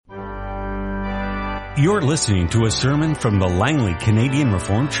You're listening to a sermon from the Langley Canadian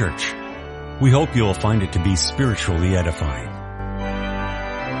Reformed Church. We hope you'll find it to be spiritually edifying.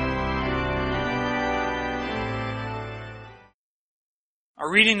 Our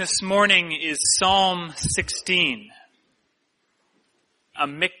reading this morning is Psalm 16, a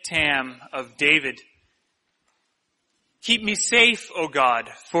miktam of David. Keep me safe, O God,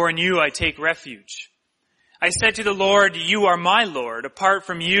 for in you I take refuge. I said to the Lord, you are my Lord. Apart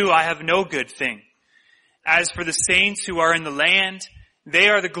from you I have no good thing. As for the saints who are in the land, they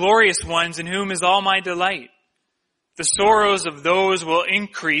are the glorious ones in whom is all my delight. The sorrows of those will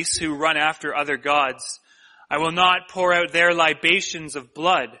increase who run after other gods. I will not pour out their libations of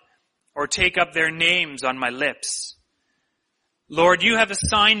blood or take up their names on my lips. Lord, you have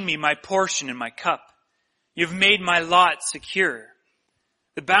assigned me my portion and my cup. You've made my lot secure.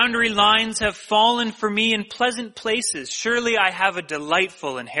 The boundary lines have fallen for me in pleasant places. Surely I have a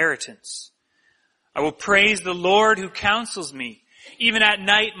delightful inheritance. I will praise the Lord who counsels me. Even at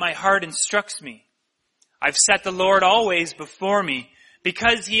night my heart instructs me. I've set the Lord always before me.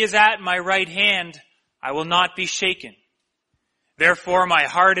 Because he is at my right hand, I will not be shaken. Therefore my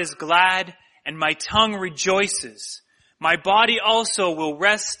heart is glad and my tongue rejoices. My body also will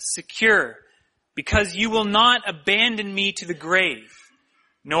rest secure, because you will not abandon me to the grave,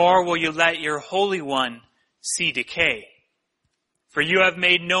 nor will you let your Holy One see decay. For you have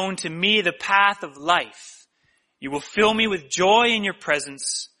made known to me the path of life. You will fill me with joy in your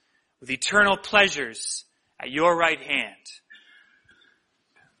presence, with eternal pleasures at your right hand.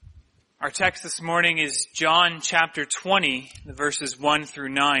 Our text this morning is John chapter 20, the verses 1 through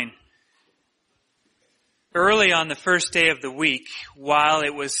 9. Early on the first day of the week, while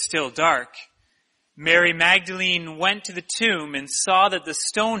it was still dark, Mary Magdalene went to the tomb and saw that the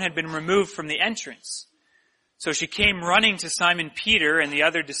stone had been removed from the entrance. So she came running to Simon Peter and the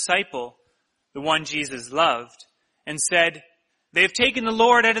other disciple, the one Jesus loved, and said, "They have taken the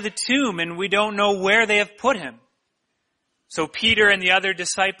Lord out of the tomb, and we don't know where they have put him." So Peter and the other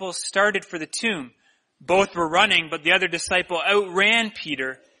disciple started for the tomb. Both were running, but the other disciple outran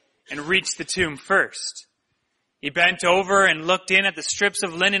Peter and reached the tomb first. He bent over and looked in at the strips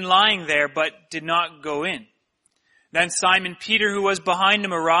of linen lying there, but did not go in. Then Simon Peter, who was behind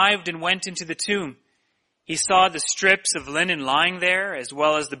him, arrived and went into the tomb. He saw the strips of linen lying there, as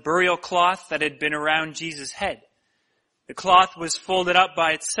well as the burial cloth that had been around Jesus' head. The cloth was folded up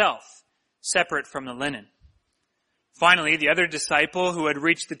by itself, separate from the linen. Finally, the other disciple who had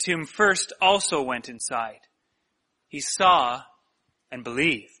reached the tomb first also went inside. He saw and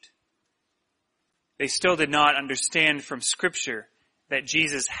believed. They still did not understand from Scripture that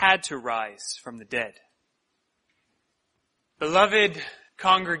Jesus had to rise from the dead. Beloved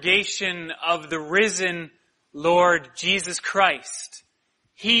congregation of the risen Lord Jesus Christ,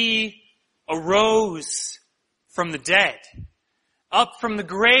 he arose from the dead. Up from the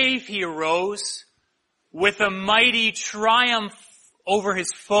grave he arose with a mighty triumph over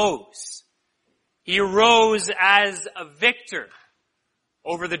his foes. He arose as a victor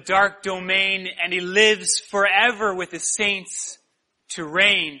over the dark domain, and he lives forever with his saints to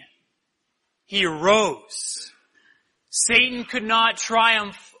reign. He arose. Satan could not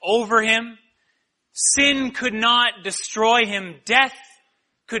triumph over him. Sin could not destroy him. Death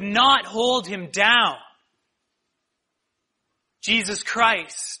could not hold him down. Jesus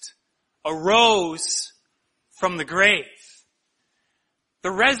Christ arose from the grave.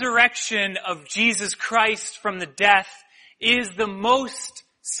 The resurrection of Jesus Christ from the death is the most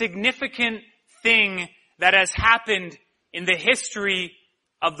significant thing that has happened in the history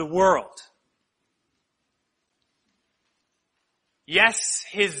of the world. Yes,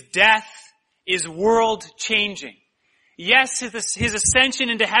 his death is world-changing. Yes, his ascension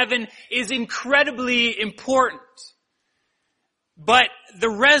into heaven is incredibly important. But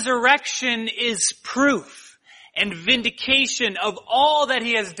the resurrection is proof and vindication of all that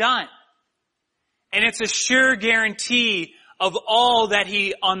he has done. And it's a sure guarantee of all that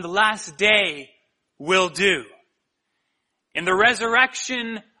he on the last day will do. In the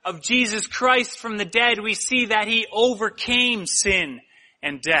resurrection of Jesus Christ from the dead, we see that he overcame sin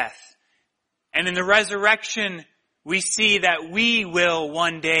and death. And in the resurrection, we see that we will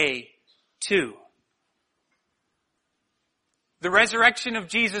one day too. The resurrection of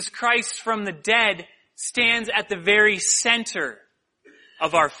Jesus Christ from the dead stands at the very center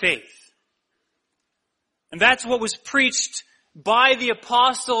of our faith. And that's what was preached by the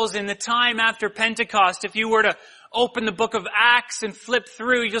apostles in the time after Pentecost. If you were to open the book of Acts and flip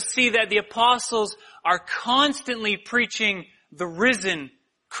through, you'll see that the apostles are constantly preaching the risen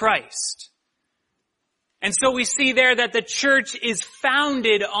Christ. And so we see there that the church is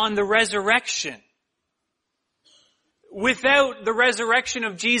founded on the resurrection. Without the resurrection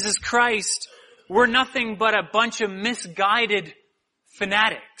of Jesus Christ, we're nothing but a bunch of misguided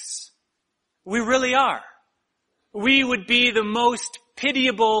fanatics. We really are. We would be the most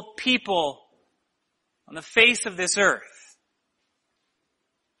pitiable people on the face of this earth.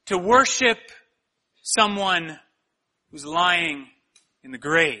 To worship someone who's lying in the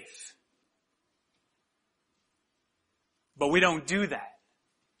grave. But we don't do that.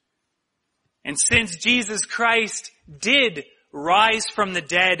 And since Jesus Christ did rise from the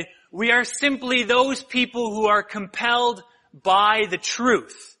dead, we are simply those people who are compelled by the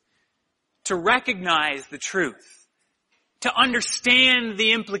truth, to recognize the truth, to understand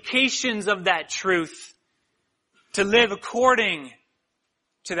the implications of that truth, to live according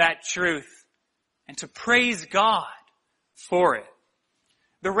to that truth, and to praise God for it.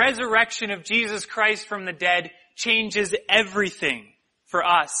 The resurrection of Jesus Christ from the dead changes everything for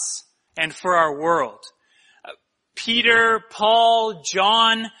us and for our world. Peter, Paul,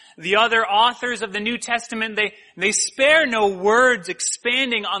 John, the other authors of the New Testament, they spare no words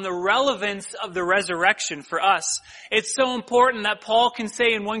expanding on the relevance of the resurrection for us. It's so important that Paul can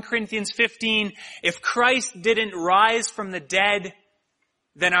say in 1 Corinthians 15, if Christ didn't rise from the dead,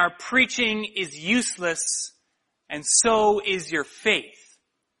 then our preaching is useless, and so is your faith.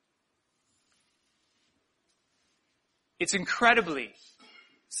 It's incredibly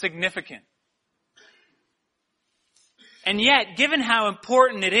significant. And yet, given how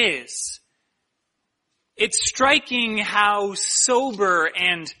important it is, it's striking how sober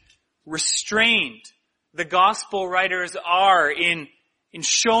and restrained the gospel writers are in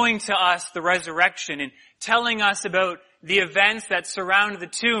showing to us the resurrection and telling us about the events that surround the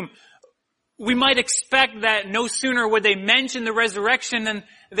tomb. We might expect that no sooner would they mention the resurrection than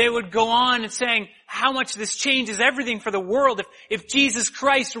they would go on and saying how much this changes everything for the world. If Jesus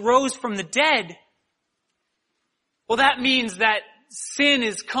Christ rose from the dead, well, that means that sin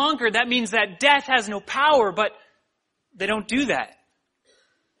is conquered. That means that death has no power, but they don't do that.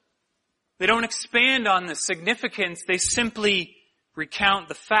 They don't expand on the significance. They simply recount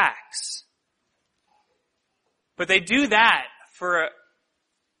the facts. But they do that for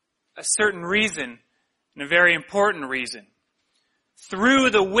a certain reason, and a very important reason.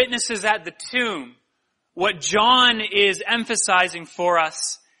 Through the witnesses at the tomb, what John is emphasizing for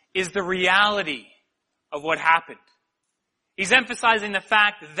us is the reality of what happened. He's emphasizing the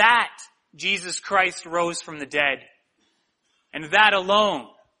fact that Jesus Christ rose from the dead. And that alone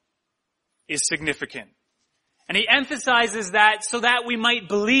is significant. And he emphasizes that so that we might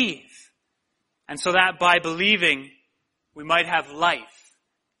believe. And so that by believing, we might have life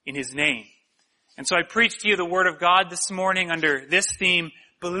in his name. And so I preach to you the word of God this morning under this theme,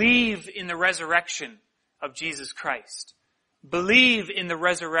 believe in the resurrection of Jesus Christ. Believe in the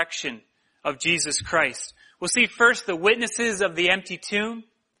resurrection of Jesus Christ. We'll see first the witnesses of the empty tomb,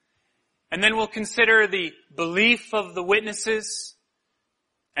 and then we'll consider the belief of the witnesses,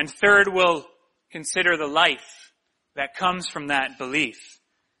 and third we'll consider the life that comes from that belief.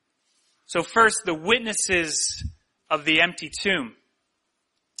 So first, the witnesses of the empty tomb.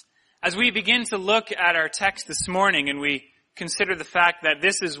 As we begin to look at our text this morning and we consider the fact that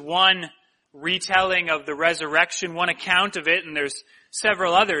this is one retelling of the resurrection, one account of it, and there's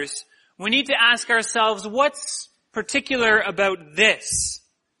several others, we need to ask ourselves, what's particular about this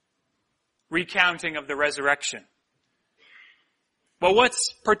recounting of the resurrection? Well,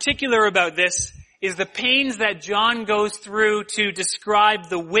 what's particular about this is the pains that John goes through to describe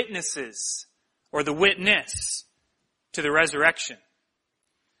the witnesses or the witness to the resurrection.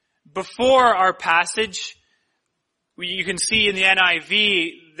 Before our passage, you can see in the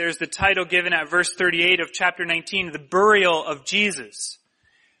NIV, there's the title given at verse 38 of chapter 19, the burial of Jesus.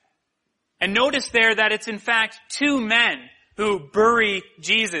 And notice there that it's in fact two men who bury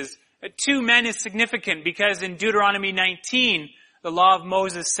Jesus. Two men is significant because in Deuteronomy 19, the law of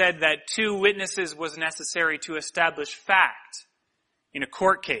Moses said that two witnesses was necessary to establish fact in a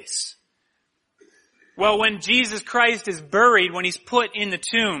court case. Well, when Jesus Christ is buried, when he's put in the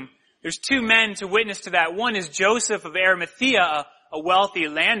tomb, there's two men to witness to that. One is Joseph of Arimathea, a wealthy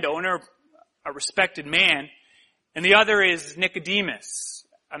landowner, a respected man. And the other is Nicodemus,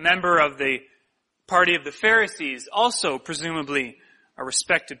 a member of the party of the Pharisees, also presumably a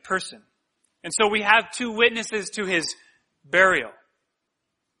respected person. And so we have two witnesses to his burial.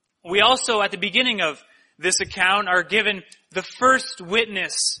 We also, at the beginning of this account, are given the first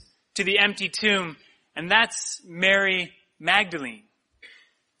witness to the empty tomb, and that's Mary Magdalene.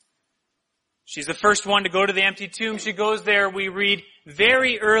 She's the first one to go to the empty tomb. She goes there, we read,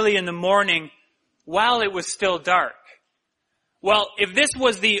 very early in the morning while it was still dark. Well, if this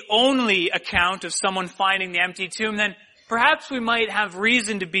was the only account of someone finding the empty tomb, then perhaps we might have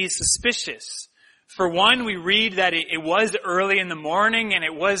reason to be suspicious. For one, we read that it was early in the morning and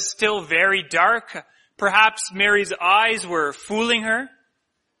it was still very dark. Perhaps Mary's eyes were fooling her.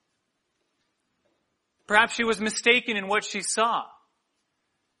 Perhaps she was mistaken in what she saw.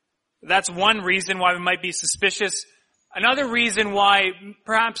 That's one reason why we might be suspicious. Another reason why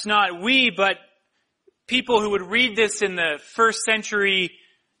perhaps not we, but people who would read this in the first century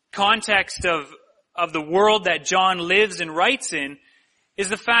context of the world that John lives and writes in, is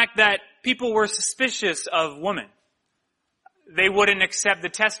the fact that people were suspicious of women. They wouldn't accept the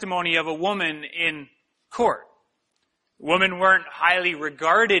testimony of a woman in court. Women weren't highly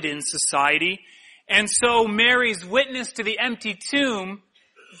regarded in society, and so Mary's witness to the empty tomb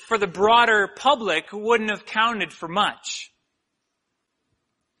for the broader public wouldn't have counted for much.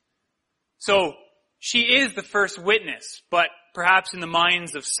 So she is the first witness, but perhaps in the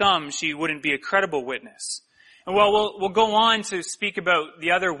minds of some, she wouldn't be a credible witness. And we'll go on to speak about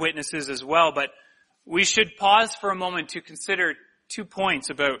the other witnesses as well, but we should pause for a moment to consider 2 points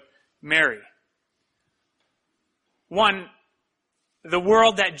about Mary. One, the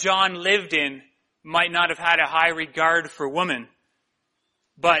world that John lived in might not have had a high regard for women,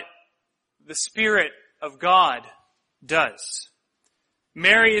 but the Spirit of God does.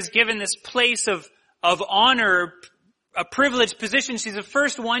 Mary is given this place of honor, a privileged position. She's the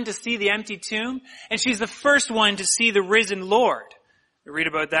first one to see the empty tomb, and she's the first one to see the risen Lord. We read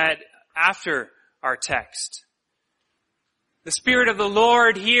about that after our text. The Spirit of the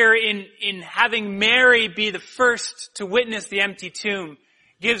Lord here in having Mary be the first to witness the empty tomb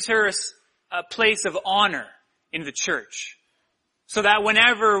gives her a place of honor in the church. So that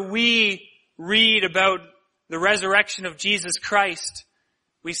whenever we read about the resurrection of Jesus Christ,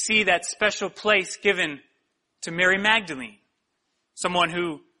 we see that special place given to Mary Magdalene, someone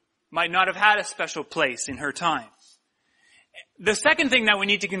who might not have had a special place in her time. The second thing that we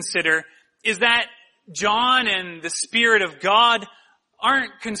need to consider is that John and the Spirit of God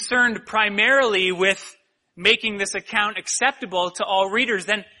aren't concerned primarily with making this account acceptable to all readers.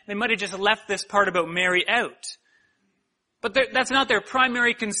 Then they might have just left this part about Mary out. But that's not their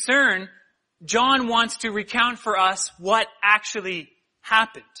primary concern. John wants to recount for us what actually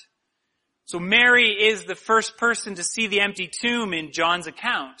happened. So Mary is the first person to see the empty tomb in John's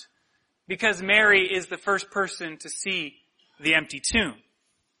account because Mary is the first person to see the empty tomb.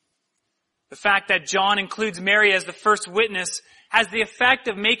 The fact that John includes Mary as the first witness has the effect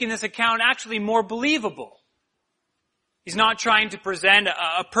of making this account actually more believable. He's not trying to present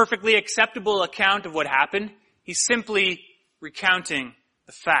a perfectly acceptable account of what happened. He's simply recounting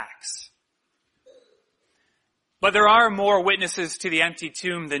the facts. But there are more witnesses to the empty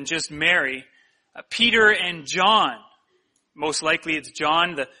tomb than just Mary. Peter and John. Most likely it's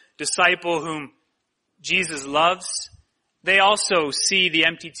John, the disciple whom Jesus loves. They also see the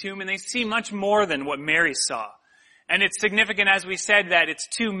empty tomb, and they see much more than what Mary saw. And it's significant, as we said, that it's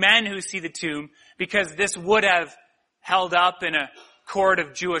two men who see the tomb, because this would have held up in a court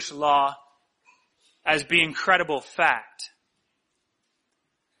of Jewish law as being credible fact.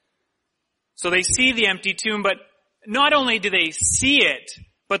 So they see the empty tomb, but not only do they see it,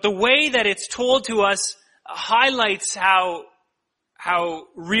 but the way that it's told to us highlights how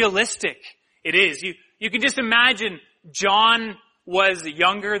realistic it is. You can just imagine John was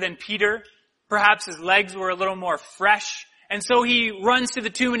younger than Peter. Perhaps his legs were a little more fresh. And so he runs to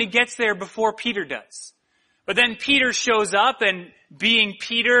the tomb and he gets there before Peter does. But then Peter shows up, and being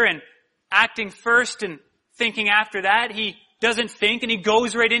Peter and acting first and thinking after that, he doesn't think and he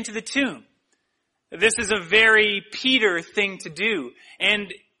goes right into the tomb. This is a very Peter thing to do.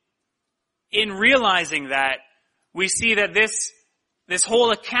 And in realizing that, we see that this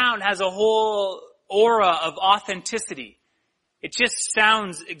whole account has a whole aura of authenticity. It just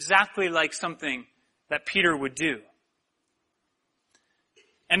sounds exactly like something that Peter would do.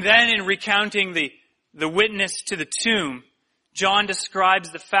 And then in recounting the witness to the tomb, John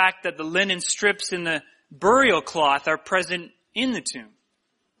describes the fact that the linen strips in the burial cloth are present in the tomb.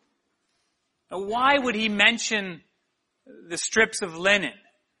 Now, why would he mention the strips of linen?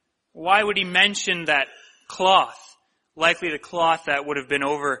 Why would he mention that cloth, likely the cloth that would have been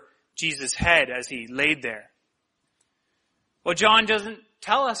over Jesus' head as he laid there? Well, John doesn't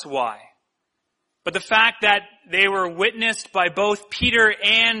tell us why. But the fact that they were witnessed by both Peter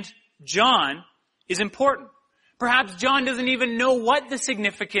and John is important. Perhaps John doesn't even know what the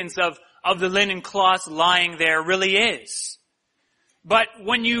significance of the linen cloths lying there really is. But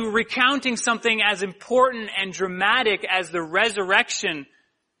when you're recounting something as important and dramatic as the resurrection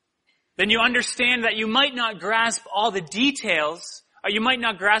then you understand that you might not grasp all the details, or you might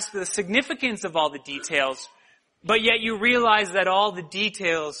not grasp the significance of all the details, but yet you realize that all the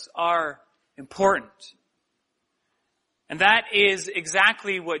details are important. And that is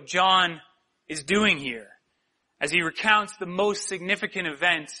exactly what John is doing here, as he recounts the most significant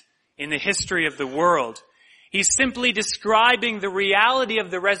event in the history of the world. He's simply describing the reality of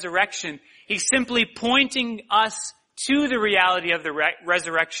the resurrection. He's simply pointing us to the reality of the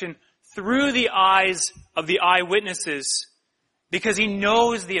resurrection through the eyes of the eyewitnesses, because he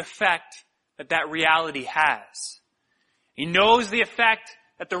knows the effect that that reality has. He knows the effect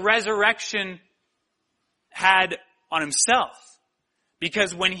that the resurrection had on himself,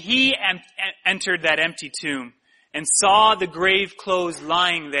 because when he entered that empty tomb and saw the grave clothes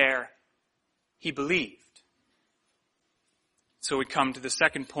lying there, he believed. So we come to the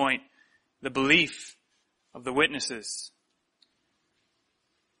second point, the belief of the witnesses.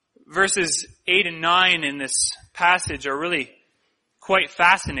 Verses 8 and 9 in this passage are really quite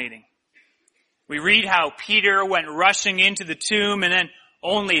fascinating. We read how Peter went rushing into the tomb, and then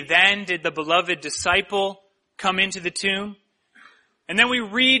only then did the beloved disciple come into the tomb. And then we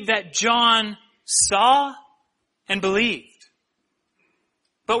read that John saw and believed.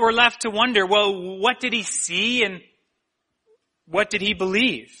 But we're left to wonder, well, what did he see and what did he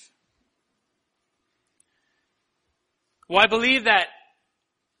believe? Well, I believe that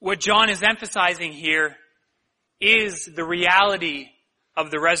what John is emphasizing here is the reality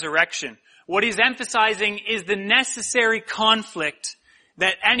of the resurrection. What he's emphasizing is the necessary conflict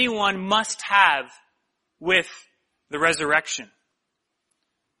that anyone must have with the resurrection.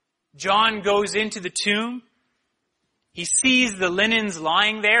 John goes into the tomb. He sees the linens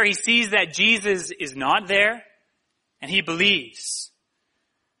lying there. He sees that Jesus is not there, and he believes.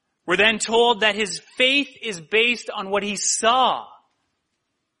 We're then told that his faith is based on what he saw.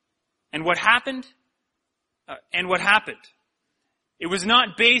 And what happened? It was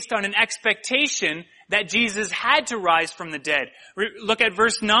not based on an expectation that Jesus had to rise from the dead. Look at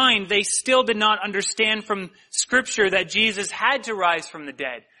verse 9. They still did not understand from Scripture that Jesus had to rise from the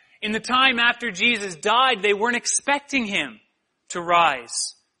dead. In the time after Jesus died, they weren't expecting him to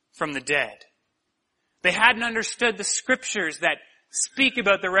rise from the dead. They hadn't understood the Scriptures that speak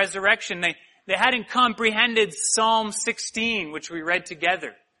about the resurrection. They hadn't comprehended Psalm 16, which we read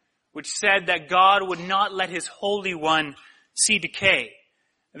together, which said that God would not let his Holy One see decay.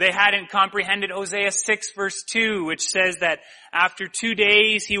 They hadn't comprehended Hosea 6 verse 2, which says that after 2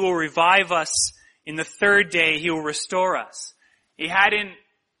 days he will revive us. In the third day he will restore us. They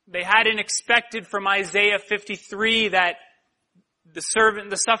hadn't expected from Isaiah 53 that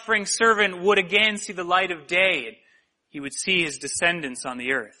the suffering servant would again see the light of day, and he would see his descendants on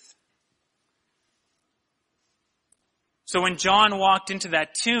the earth. So when John walked into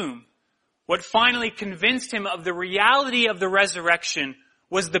that tomb, what finally convinced him of the reality of the resurrection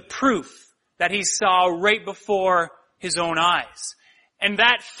was the proof that he saw right before his own eyes. And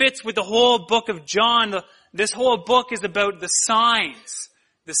that fits with the whole book of John. This whole book is about the signs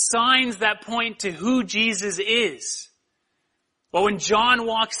that point to who Jesus is. Well, when John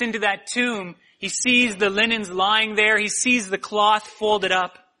walks into that tomb, he sees the linens lying there. He sees the cloth folded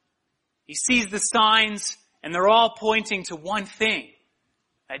up. He sees the signs, and they're all pointing to one thing,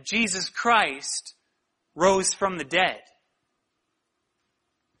 that Jesus Christ rose from the dead.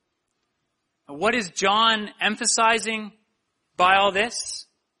 Now, what is John emphasizing by all this?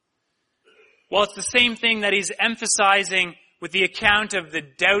 Well, it's the same thing that he's emphasizing with the account of the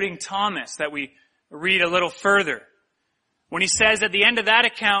doubting Thomas that we read a little further. When he says at the end of that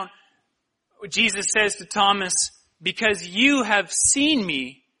account, Jesus says to Thomas, "Because you have seen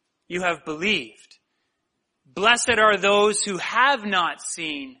me, you have believed. Blessed are those who have not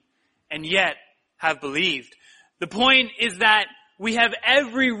seen and yet have believed." The point is that we have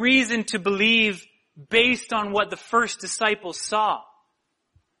every reason to believe based on what the first disciples saw.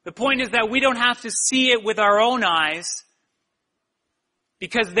 The point is that we don't have to see it with our own eyes,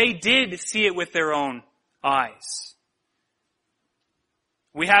 because they did see it with their own eyes.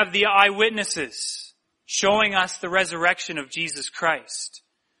 We have the eyewitnesses showing us the resurrection of Jesus Christ.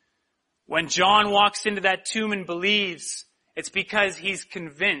 When John walks into that tomb and believes, it's because he's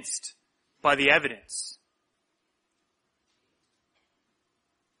convinced by the evidence.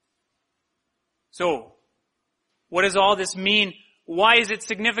 So, what does all this mean? Why is it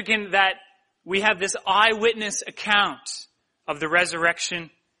significant that we have this eyewitness account of the resurrection?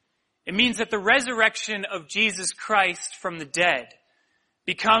 It means that the resurrection of Jesus Christ from the dead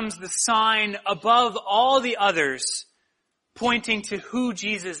becomes the sign above all the others, pointing to who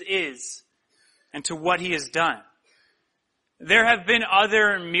Jesus is and to what he has done. There have been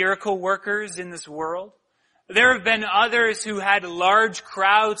other miracle workers in this world. There have been others who had large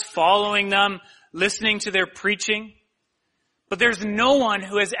crowds following them, listening to their preaching. But there's no one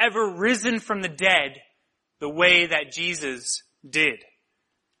who has ever risen from the dead the way that Jesus did.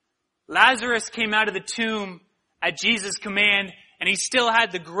 Lazarus came out of the tomb at Jesus' command, and he still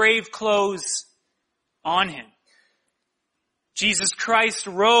had the grave clothes on him. Jesus Christ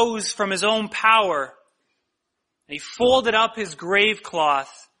rose from his own power, and he folded up his grave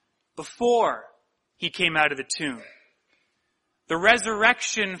cloth before he came out of the tomb. The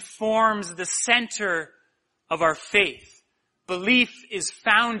resurrection forms the center of our faith. Belief is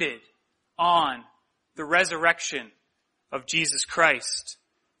founded on the resurrection of Jesus Christ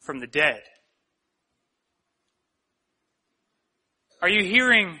from the dead. Are you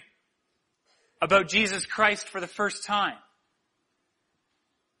hearing about Jesus Christ for the first time?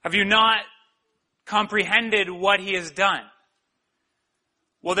 Have you not comprehended what he has done?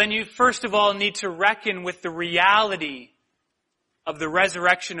 Well, then you first of all need to reckon with the reality of the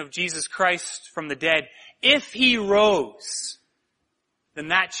resurrection of Jesus Christ from the dead. If he rose, then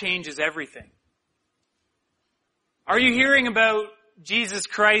that changes everything. Are you hearing about Jesus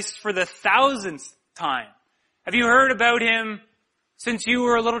Christ for the 1000th time? Have you heard about him since you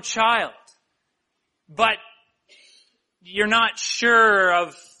were a little child? But you're not sure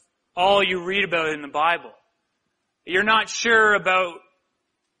of all you read about in the Bible. You're not sure about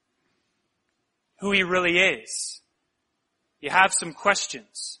who he really is. You have some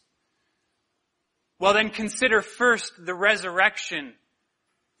questions. Well, then consider first the resurrection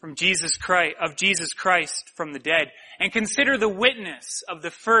of Jesus Christ from the dead, and consider the witness of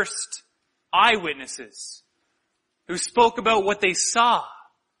the first eyewitnesses who spoke about what they saw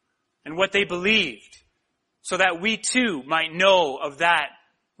and what they believed, so that we too might know of that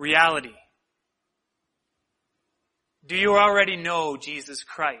reality. Do you already know Jesus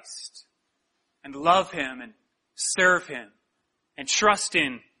Christ and love him and serve him and trust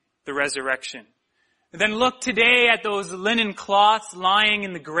in the resurrection? Then look today at those linen cloths lying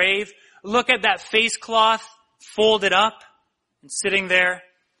in the grave. Look at that face cloth folded up and sitting there,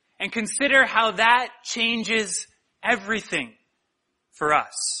 and consider how that changes everything for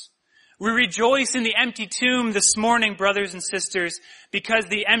us. We rejoice in the empty tomb this morning, brothers and sisters, because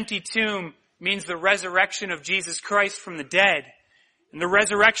the empty tomb means the resurrection of Jesus Christ from the dead. And the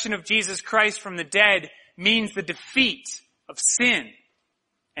resurrection of Jesus Christ from the dead means the defeat of sin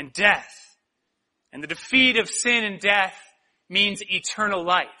and death. And the defeat of sin and death means eternal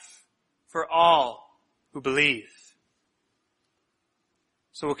life for all who believe.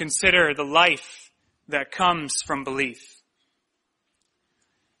 So we'll consider the life that comes from belief.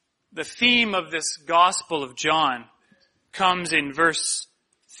 The theme of this Gospel of John comes in verse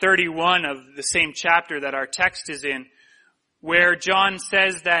 31 of the same chapter that our text is in, where John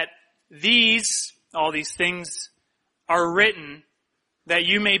says that all these things are written that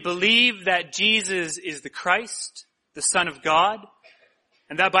you may believe that Jesus is the Christ, the Son of God,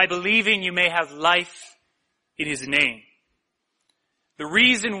 and that by believing you may have life in his name. The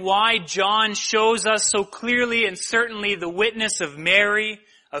reason why John shows us so clearly and certainly the witness of Mary,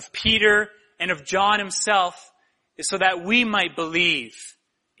 of Peter, and of John himself is so that we might believe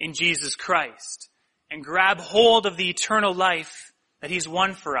in Jesus Christ and grab hold of the eternal life that he's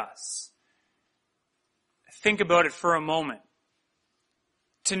won for us. Think about it for a moment.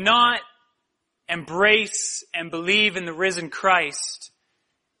 To not embrace and believe in the risen Christ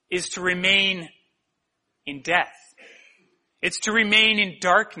is to remain in death. It's to remain in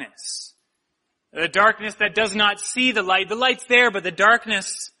darkness. The darkness that does not see the light. The light's there, but the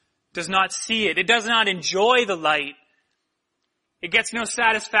darkness does not see it. It does not enjoy the light. It gets no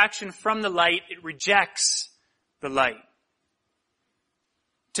satisfaction from the light. It rejects the light.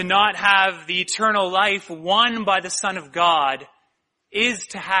 To not have the eternal life won by the Son of God is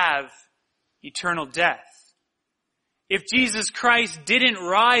to have eternal death. If Jesus Christ didn't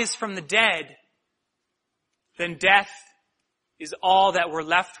rise from the dead, then death is all that we're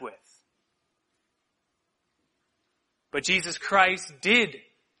left with. But Jesus Christ did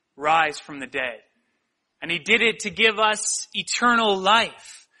rise from the dead. And he did it to give us eternal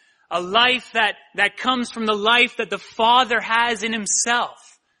life. A life that comes from the life that the Father has in himself.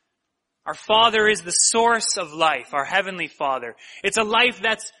 Our Father is the source of life, our Heavenly Father. It's a life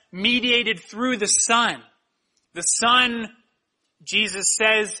that's mediated through the Son. The Son, Jesus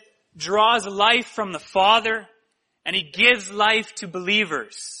says, draws life from the Father, and he gives life to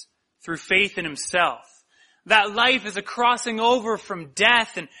believers through faith in himself. That life is a crossing over from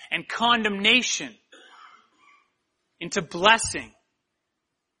death and condemnation into blessing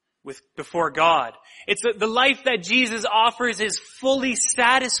before God. It's the life that Jesus offers is fully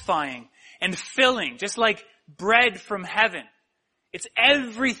satisfying and filling, just like bread from heaven. It's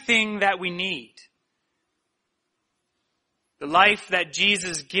everything that we need. The life that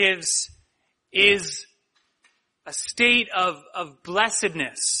Jesus gives is a state of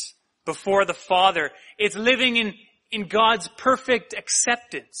blessedness before the Father. It's living in God's perfect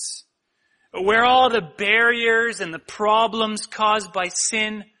acceptance, where all the barriers and the problems caused by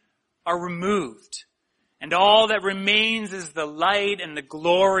sin are removed. And all that remains is the light and the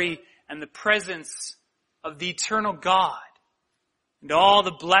glory and the presence of the eternal God and all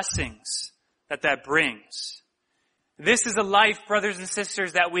the blessings that brings. This is a life, brothers and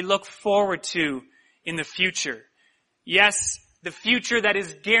sisters, that we look forward to in the future. Yes, the future that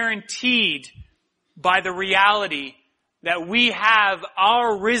is guaranteed by the reality that we have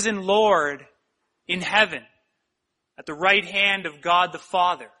our risen Lord in heaven at the right hand of God the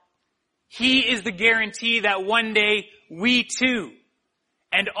Father. He is the guarantee that one day we too,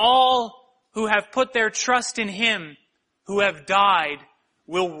 and all who have put their trust in Him, who have died,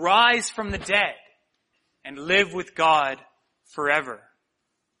 will rise from the dead and live with God forever.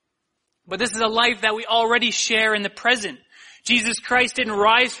 But this is a life that we already share in the present. Jesus Christ didn't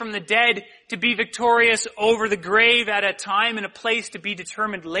rise from the dead to be victorious over the grave at a time and a place to be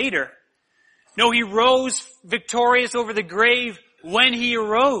determined later. No, He rose victorious over the grave when He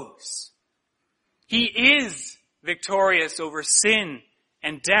arose. He is victorious over sin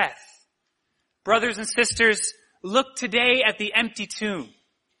and death. Brothers and sisters, look today at the empty tomb.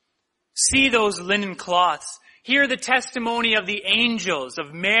 See those linen cloths. Hear the testimony of the angels,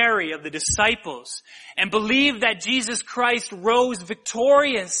 of Mary, of the disciples, and believe that Jesus Christ rose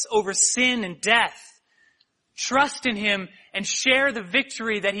victorious over sin and death. Trust in Him and share the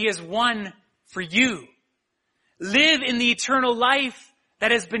victory that He has won for you. Live in the eternal life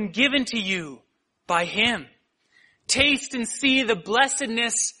that has been given to you by Him. Taste and see the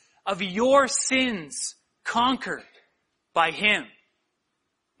blessedness of your sins conquered by Him.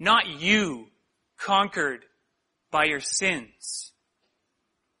 Not you conquered by your sins.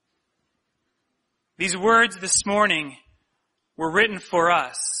 These words this morning were written for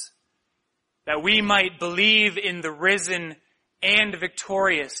us that we might believe in the risen and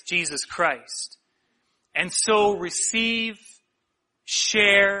victorious Jesus Christ, and so receive,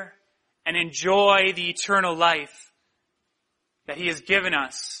 share, and enjoy the eternal life that He has given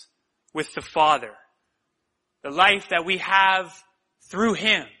us with the Father. The life that we have through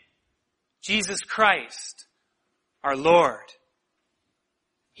Him, Jesus Christ, our Lord.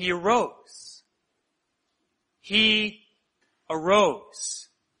 He arose. He arose.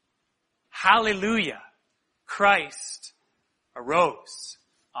 Hallelujah. Christ arose.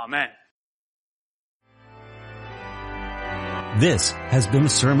 Amen. This has been a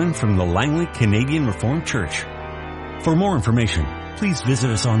sermon from the Langley Canadian Reformed Church. For more information, please visit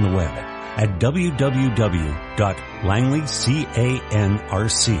us on the web at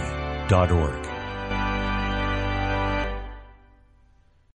www.langleycanrc.org.